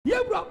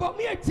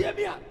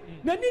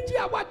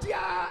Nanitia watia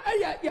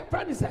your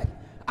friend said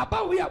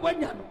about we are one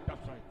yan.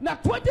 Now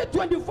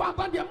 2024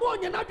 about the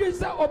morning and I just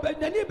say open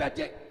the neighbor.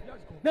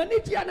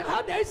 Nanitia and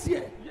how they see.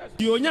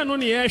 You know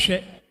the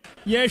air.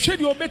 Yes, you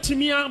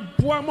obetimia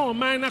boamo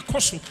minor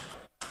cosu.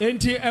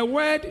 Enti a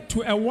word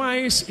to a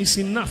wise is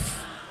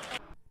enough.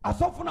 I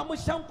saw for a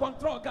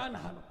control Ghana.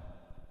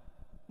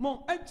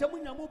 Mon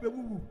enchamunya move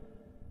woo.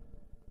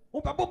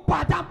 Obabu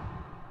badam.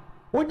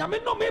 When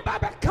you know me,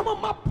 Baba, come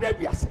on, my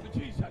previous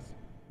Jesus.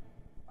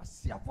 I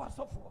see a voice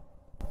of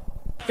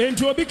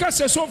Into a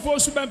because a so for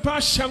Subempa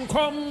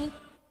Shankom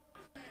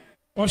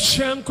or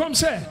Shankom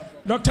say,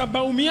 Dr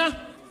Bawumia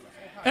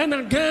and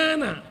a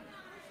Ghana.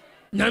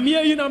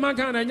 Namia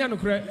Yunamagana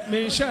Yanukre,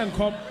 may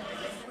Shankom.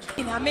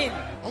 Amen.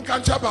 On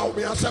can't tell about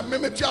me, I said,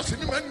 Mimi just in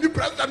the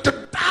president.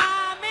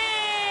 Amen.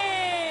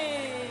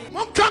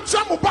 On can't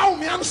tell about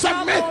me, and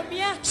some men,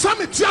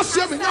 some just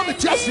seven,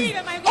 just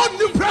on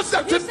the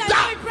president.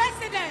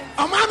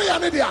 Amani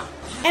Anidia.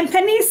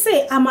 Empeni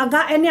say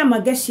amaga eni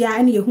amagashia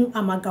eni yehu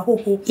amaga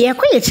hoho.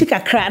 Yekoye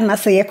chikakra na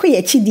se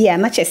yekoye chidia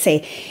na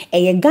chese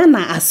eye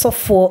Ghana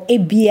asofo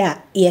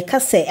ebia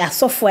yekase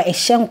asofo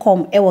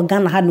ehyenkom ewo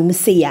Ghana hanum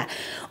se ya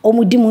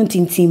omudi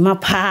muntintima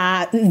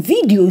pa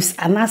videos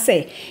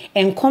anase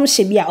enkom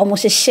hye omo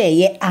hye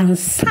ye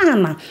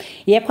ansana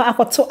yekwa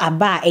akoto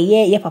aba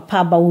eye ye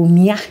papa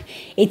Bawumia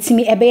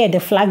etimi ebe the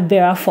flag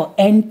bearer for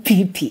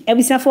NPP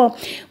ebisafo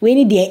we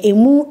ni de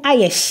emu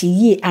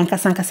ayehye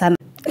ankasa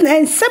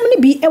and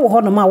somebody be ever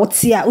heard no ma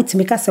wotia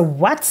utimika say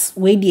what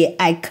way there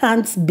I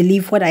can't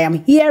believe what I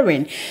am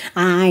hearing.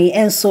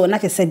 And so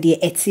like I said the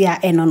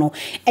etia enono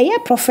eye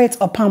prophet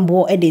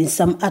opambo edin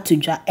sam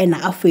atudwa ena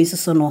afeso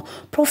so no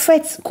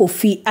prophet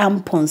Kofi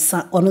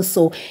Amponsa ono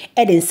so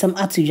edin sam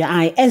atudwa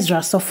I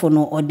Ezra sofo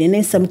no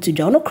odin sam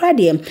tudwa ono kra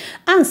de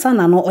ansa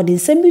na no odin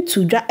sam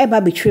tudwa eba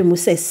betwe mu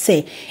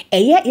say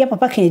eye ye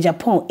papa kan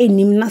Japan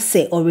enim na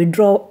say or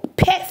withdraw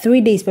per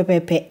 3 days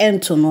pepepe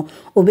ento no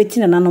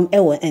obetina nanom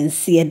ewo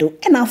ensiedo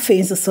ena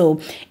face so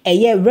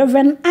eye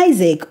Reverend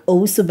Isaac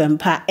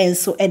Owusubempa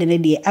enso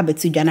edene de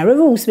abetudwa na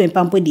Reverend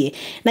Owusubempa mpo de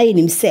na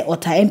yenim se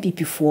ota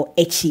MPP for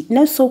echi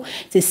na so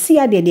se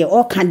sia de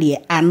all kan de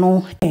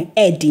ano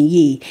edin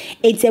ye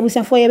enti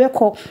abusanfo ye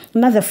beko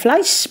na the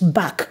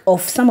flashback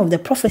of some of the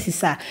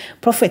prophecies are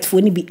prophet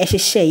for ni bi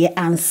ehye ye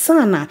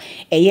ansana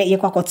eye ye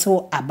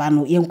kwakoto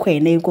abano yenkwe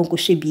na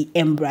yenkonkohwe bi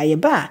embra ye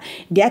ba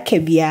de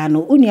akabia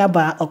no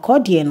unuaba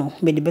okodie no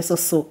me de beso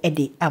so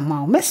ede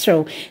ama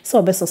Mestro, so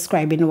be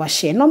subscribe and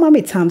share. No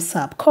mama thumbs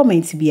up,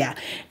 comment bia.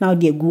 Now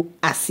de gu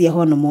asie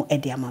ho no mo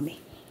ede amame.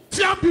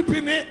 Tia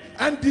pipi ne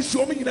and this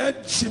woman na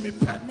Jimmy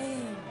Pan.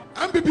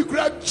 And baby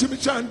grab Jimmy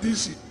Chan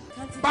DC.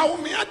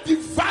 Bawumia the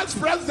vice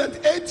president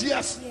 8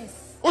 years.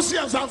 Yes.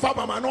 Osia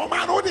Zanfa man no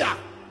man no dia.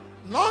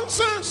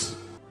 Nonsense.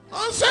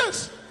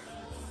 Nonsense.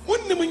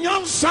 Munni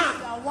munyansa.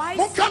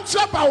 Mo kan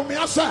tell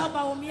Bawumia sa.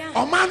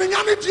 O man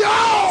nyane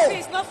dia.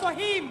 It's not for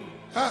him.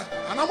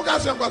 Anam ga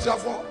se kwasa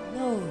for.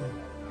 No.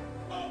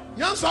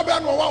 Nyansa be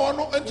no wa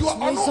no enti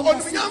ono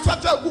nyansa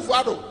ta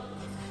Akufo-Addo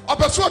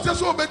obeso te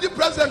so obedi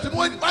president no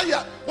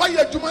why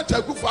adwuma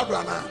ta Akufo-Addo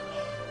ana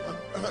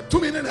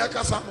tumi ne na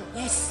ekasa no.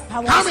 Yes, I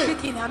was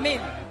speaking.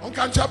 Amen. On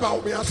can tell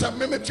about me as a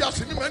meme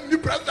just ni man ni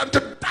president.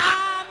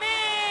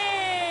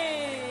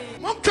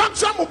 Amen. On can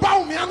tell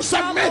about me and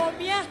some me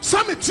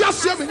some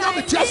just me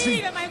nyame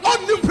tiasi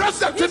on the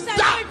president.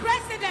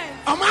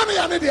 Amani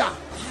anidia.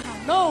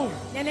 No,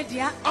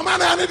 Nenedia.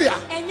 Amani anidia.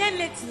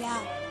 Enyenetia.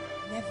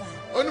 Never.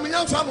 Onu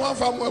nyansa no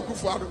anfa mo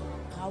Akufo-Addo.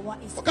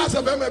 Because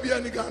of them be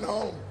any Ghana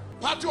home.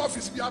 Party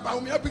office be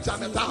about me picture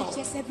na town.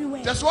 Just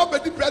everywhere. Just what be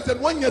the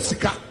president 1 year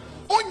sika.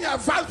 On your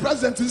vice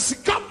president in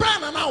sika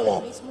ben na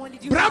wo.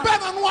 Braba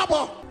na no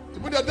abo. To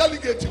the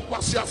delegate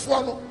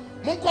kwasiafo no.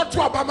 Monko to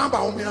Obama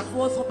Bawumia.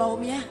 Vote for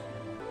Bawumia.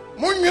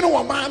 Monwene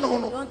wo man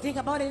no. Don't think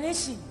about the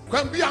nation.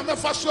 When be am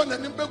fashion na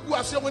nimbegu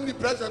ase when the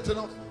president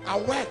no. I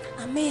work.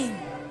 Amen.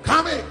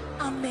 Come in.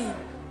 Amen.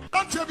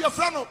 Don't tell your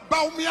friend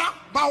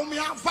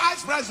Bawumia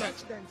vice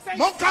president.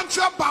 Mon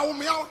country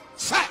Bawumia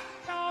say.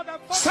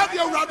 Said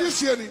your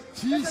radiciani.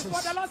 Jesus.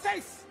 What the Lord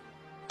says.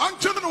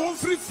 Until no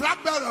free flag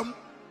bearer.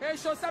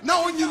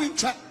 Now when you in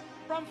check.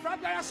 From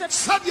flag bearer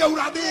said your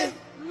radi.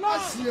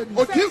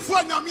 O tifo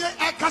nyame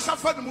e kasa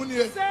fa de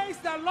munie. Says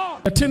the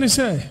Lord. The thing is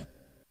say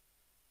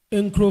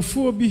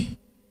enkrofo bi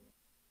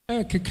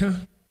e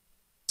keka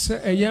se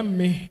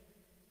eyemme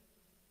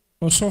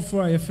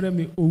osofo a yefre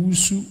me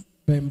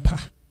Owusubempa.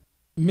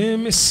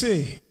 Me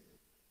say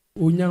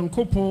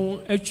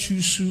onyankopon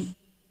atwusu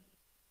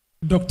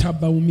Dr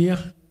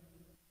Bawumia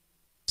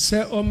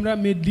say omra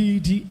me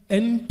lead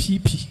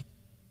NPP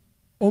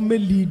o me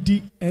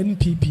lead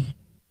NPP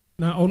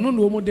na ono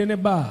no mo de ne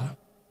ba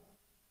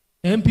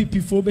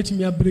NPP fo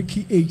betimi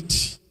abreki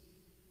 8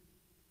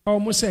 o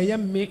mo say ye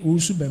me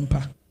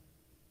Owusubempa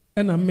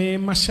e na me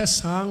ma hye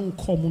san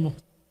kom no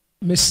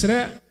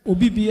mesre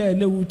obi bia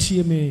na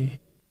wutie me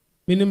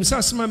minim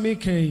sasema me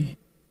kai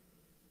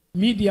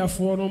media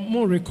for no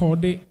mo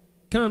record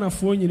Ghana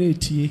for nyina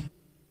etie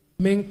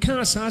men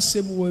kan sa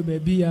asem wo ba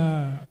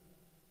bia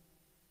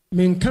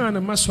men kan na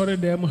masore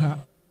dem ha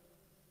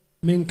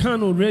menka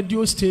no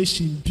radio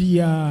station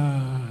bia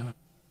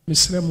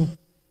mesremo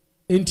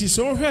enti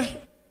so hwe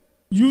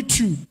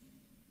YouTube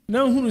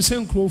na hunu se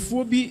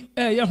nkrofo bi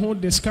ye ho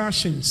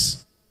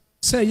discussions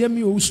say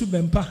yemi owusu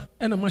bempa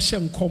na ma hye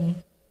nkom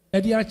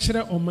e de a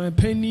kire oman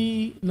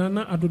pani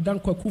nana adodan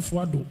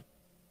kwakufo ado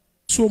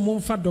so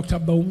momfa Dr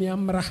Bawumia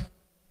mra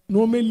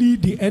no me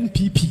lead the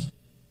NPP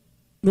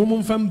no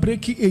momfa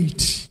break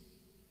 8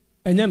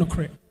 enya no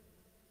kre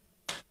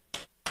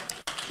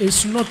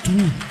it's not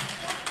true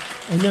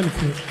enya no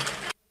kre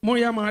mo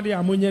ya ma de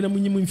amonye na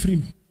munyim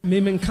mfrim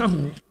me menka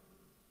ho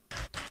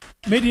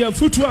media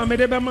futu a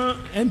mede bema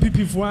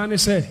MPP fo ane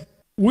say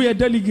we a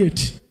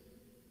delegate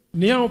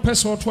ne a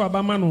person to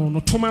abama no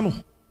toma no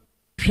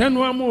hwe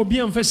no ama obi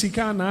amfa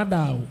sika na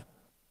ada o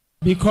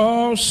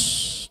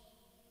because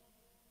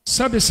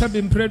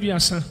sabe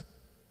mpreduasa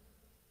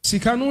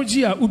sika no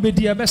ji a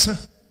ubedi abesa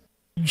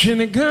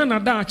dwenega na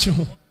daache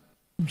ho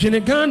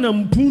dwenega na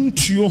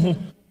mpuntuo ho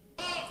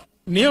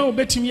ne a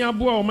obetimi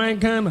aboa o man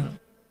Ghana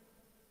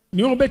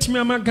ne obetimi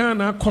ama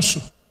Ghana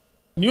akoso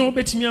ne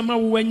obetimi ama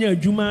wo anya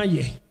adwuma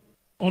aye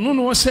ono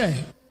no se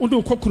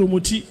wodo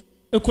kokromoti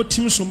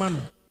ekotim so ma no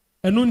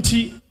eno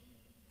nti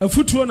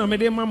afutuo na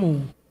mede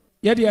mamo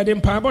yede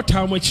mpa bota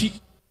amachi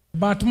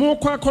but mo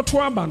kwa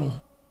koto aba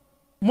no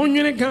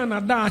monwene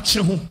Ghana daache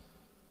ho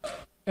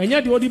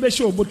enya de odi be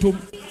hye obotom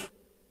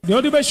de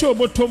odi be hye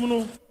obotom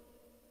no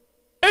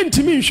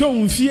entimi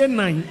nhwe mfie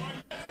nan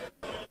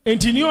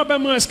enti ni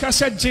obema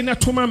skasa gene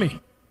toma me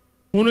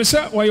hunu se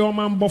oyo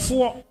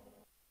mambofo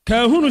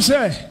ka hunu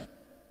se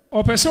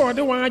opese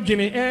ode wan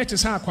adwene te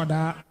sa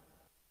akwada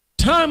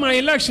time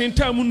election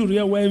time nuru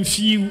ya wan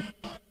fiu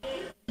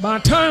ba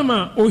time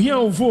ohia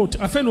o vote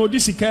afa na odi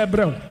sika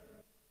ebrew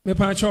me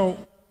pa cho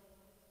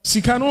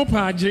sika no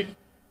paaje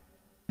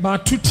ba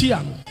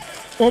tutia no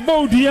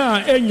obodi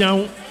a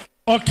enyaw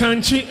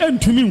okanchi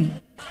entumi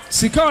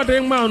sika ode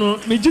ma no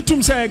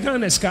megitum say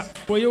Ghana sika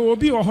oye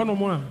obi ohono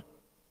mo a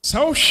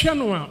sa wo hwe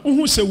no a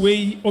uhu se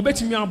wei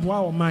obetimi aboa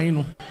o man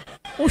no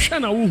wo hwe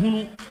na wo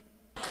hunu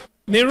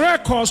ne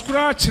records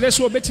kura kire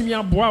so obetimi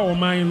aboa o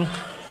man no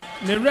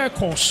ne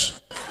records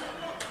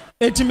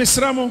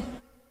etimesramo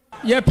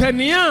ye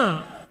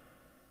penia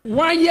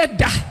wa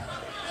yeda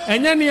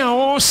enya ne a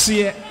wo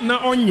se na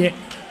onye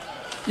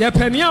ye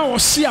penia wo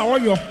se a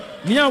woyo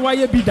ne a wa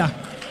ye bida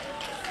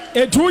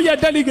etu ye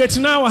delegate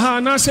na wa ha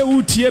na se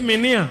wutie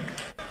mene a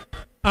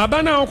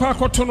abana akwa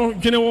akoto no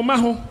dwene wo ma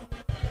ho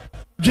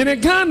dwene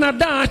Ghana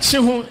da ache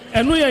ho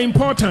eno ya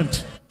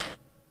important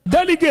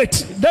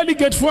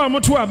delegate for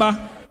amoto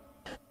aba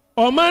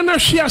o man na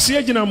hwe ase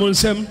agina mo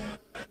nsem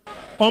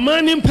o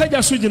man ni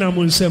mpaja so gina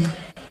mo nsem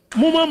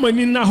moma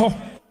mani na ho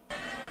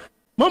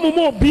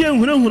mamomo obi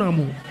ehunahuna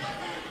mo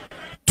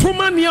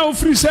tuma ne a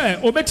ofri se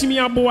obetimi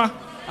aboa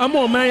ama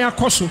o man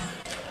yakoso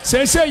se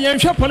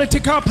yenhwe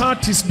political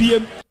parties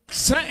biem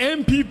sa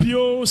MPP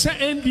o sa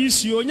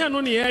NDC o nya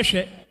no ne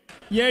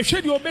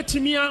yehwe de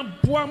obetimi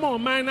aboa ma o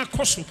man na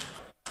koso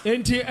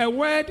enti a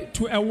word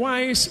to a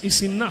wise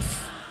is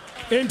enough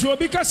enti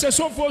obi ka se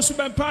so fo su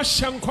ben pa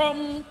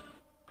shankom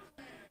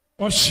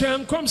o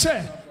shankom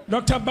se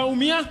Dr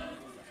Bawumia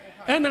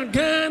ena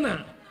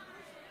Ghana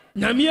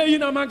nyamia yi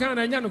na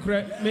magana nya no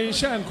kre me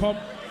shankom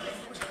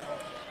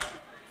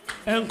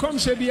enkom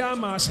se bia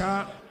ma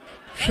sa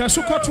hwe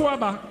so koto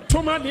aba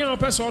toma de an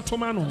pese o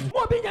toma no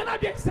obi nya na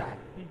de sa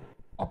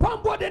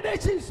upon board the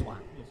nations one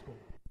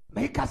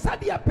make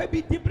asadia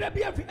pebi dibre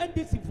bia fi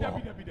NDC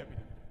for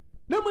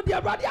nemu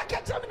dia brade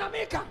aketram na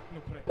meka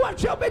wa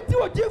hwe obeti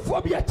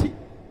ogifo bi achi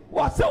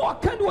wo se wo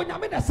kan wo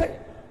nyame na se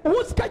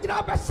wo ska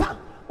gira besa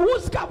wo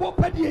ska wo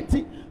padi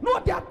enti no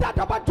dia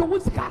dada ba jo wo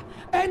ska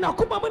e na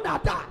kuma mu na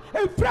da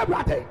e fra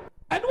brade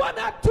and one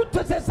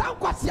to se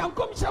sankwasi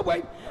ankom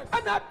hye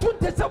and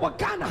to se wo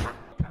Ghana ha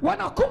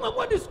wana kuma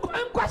mo dis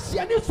ankwasi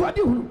ani so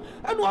de hunu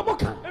and wo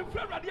moka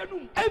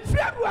e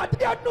fra brade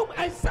anum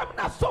ensem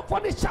na so for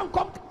ne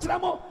shankom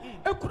tramo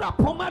e kura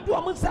pomado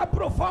o mo se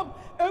perform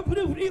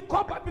every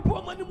cover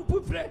people money mu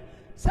pufre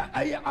sa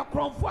aye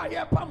akronfo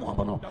aye pam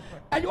ho no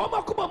aye o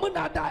makoma mu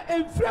na da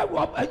enfra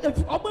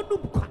o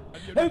manum kwa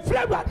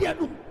enfra brade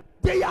anum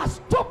they are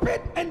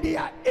stupid and they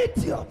are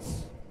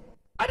idiots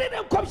I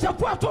didn't come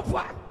for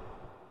atofo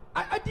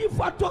I did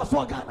for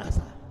to Ghana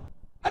sa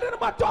I didn't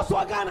ma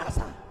to Ghana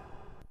sa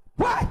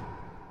why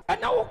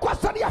and now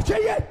question ya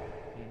hweye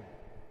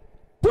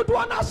to do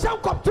na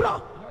shankom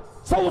tro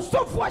so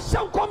for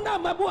shankom na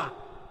mabua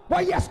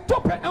why you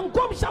stupid and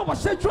come sha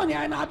was setro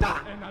and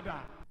ada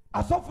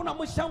asofo na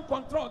mo shan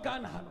control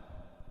Ghana ha no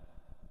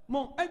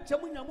mo enche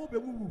mo nyamo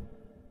bewuwu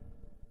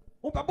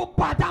wo babo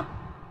badam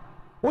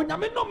wo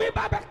nyame no me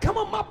ba be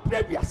come ma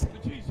previous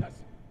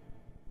Jesus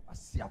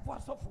asiafo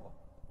asofo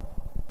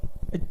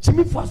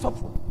ejimi fo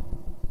asofo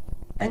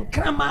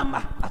enkrama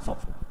ma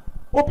asofo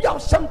obi a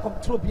shan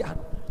control bia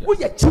no wo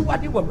ye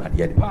chiwade wo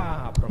awrade ani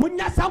mo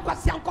nya san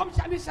kwase ankom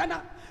sha ni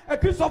shana e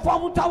Christopher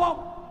mo tawo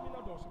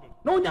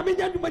no nyame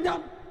nya ndumanya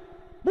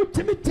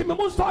mutimi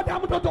mo so da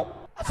mo dodo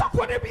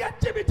asafo ne bia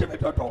timi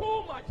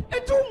dodo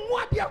etu mu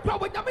ade akra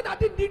wo nyame na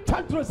de ni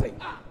transfer say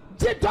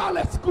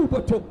 $10 school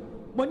boto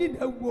money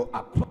na wo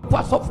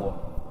asofo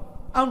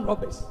and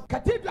robbers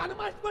cathedral na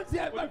management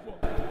here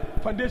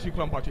foundation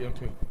kura mpacho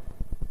yento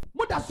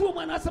moda so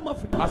man asem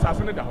afiri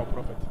asase ne da ho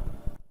prophet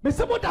me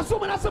se moda so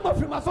man asem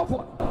afiri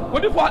asofo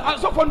odifo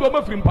asofo ndo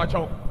ma firi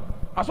mpacho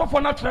asofo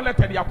na tren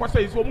letter dia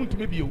kwasa isi o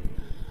muntumi bio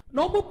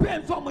na omo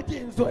pen so omo je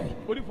nzo e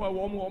odifo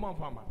wo omo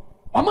amfa ma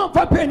omo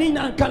amfa pen ni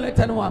nyan kan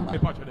letter no ama me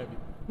pacho da bi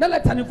na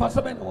letter ni fa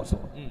so be no so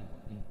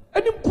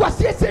enim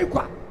kwase sei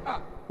kwa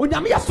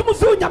onyame ya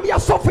sumuso onyame ya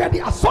sofo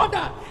de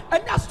asoda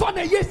enya so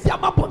na yesi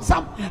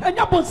amabonsam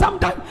enya bonsam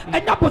dan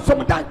enya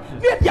bonsom dan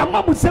ne dia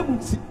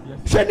mamusemunsi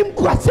hwenim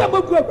kwase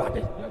amagu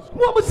awrade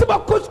mo mo se ba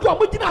kosko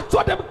mo gina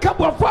so dem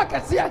kabo fo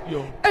akase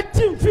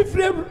etim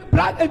fifre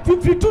brag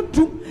etim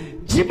fituntum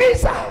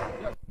jimisa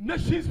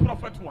nations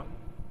prophet one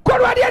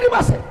korwade ani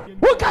base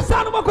wo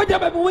kasa no makoja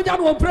be mo nya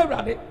no wo frɛ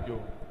awrade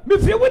me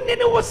fie wonni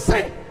ne wo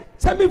se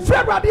me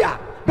frɛ awrade a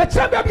be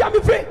kyerɛ bia me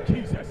frɛ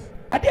Jesus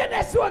ade na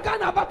esi wa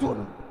Ghana abato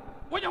no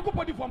when you go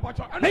body for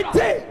pacho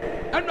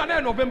and na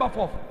November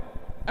 4th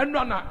and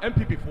na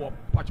MPP for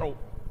pacho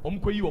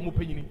omkoyi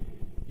omopanyini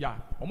yeah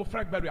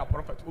omofrag bury a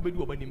prophet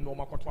obedu obanim no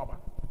makoto aba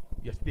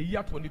yes the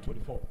year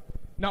 2024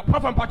 now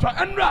prophet pacho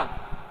and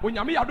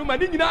onyame yado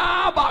mani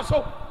nyina ba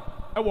so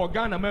e wo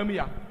Ghana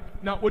mamia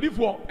na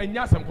odifo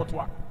enya asem koto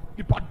a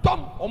ipa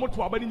dom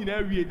omoto aba ni nyina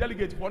awie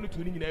delegate for no to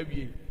ni nyina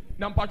awie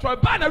na pacho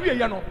ba na wie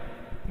ye no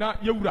na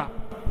yewura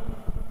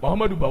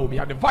Dr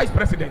Bawumia the vice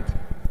president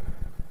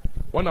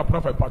one a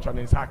prophet patron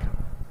in Saka.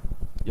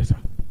 Yes, sir.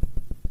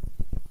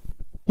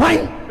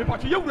 Why?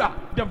 Because you are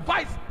the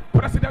vice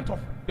president of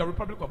the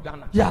Republic of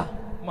Ghana. Yeah.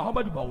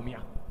 Dr Bawumia.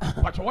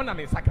 Patron one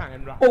in Saka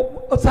and Ra.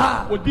 Oh,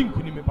 sir. O didn't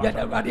kuni me. Yeah,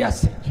 the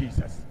radius.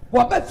 Jesus.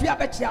 What bet fear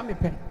bet ya me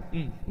pen.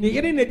 Ni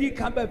yeri ne di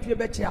kan bet fear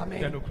bet ya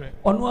me.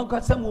 Onu an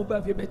kan some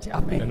bet fear bet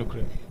ya me.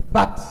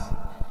 But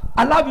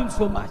I love him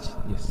so much.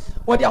 Yes.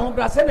 What the home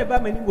brase ne ba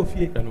mani go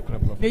fie.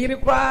 Ni yeri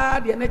kwa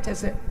de ne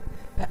chese.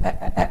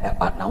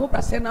 Na ho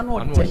brase na no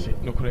te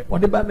o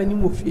de ba mani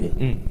mo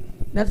fie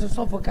na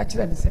so for ka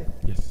kire ne se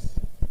yes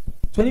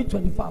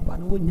 2025 ba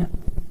no wonya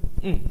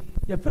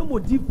ya fam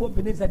odifo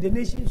Ebenezer the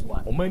nations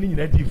one o mani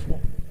nyina difo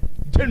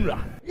general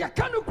ya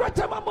kan no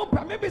kwata ma mo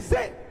pra me be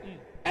say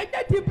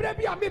enye di bra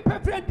bi a me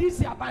pefre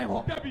DC aban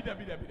ho dabi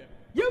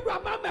ye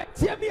wura mama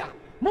tie mi a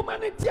mo ma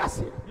ne tie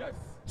ase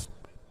yes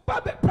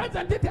baba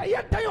president dey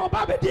ye dan o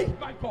baba di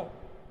my God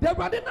the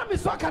brother na me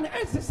so kan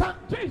ensisa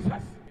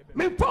Jesus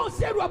me phone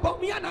say Dr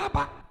Bawumia na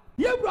aba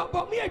ye Dr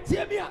Bawumia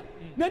tie mi a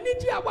na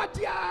niji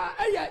awati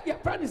a ye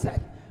friend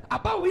said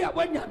aba we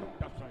awanya no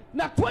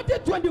na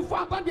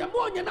 2024 aba de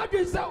mo nya na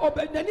dwen say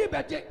obenani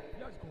beje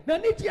na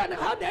niji na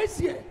ha na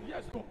esie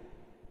yes go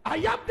I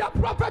am the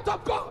prophet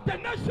of God the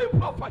nation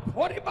prophet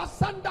Oriba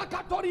Sanda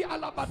Katori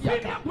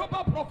Alabadia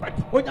global prophet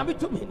onyame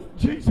to me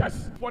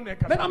Jesus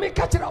me na me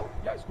ka kira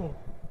yes go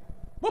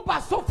mo ba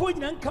so fo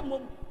nyina nka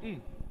mom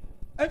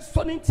and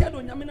so nintia do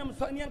nyame nam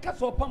so ne nka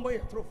so pambo ye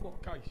trofo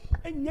kai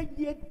enya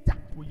ye da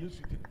wo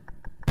Yesu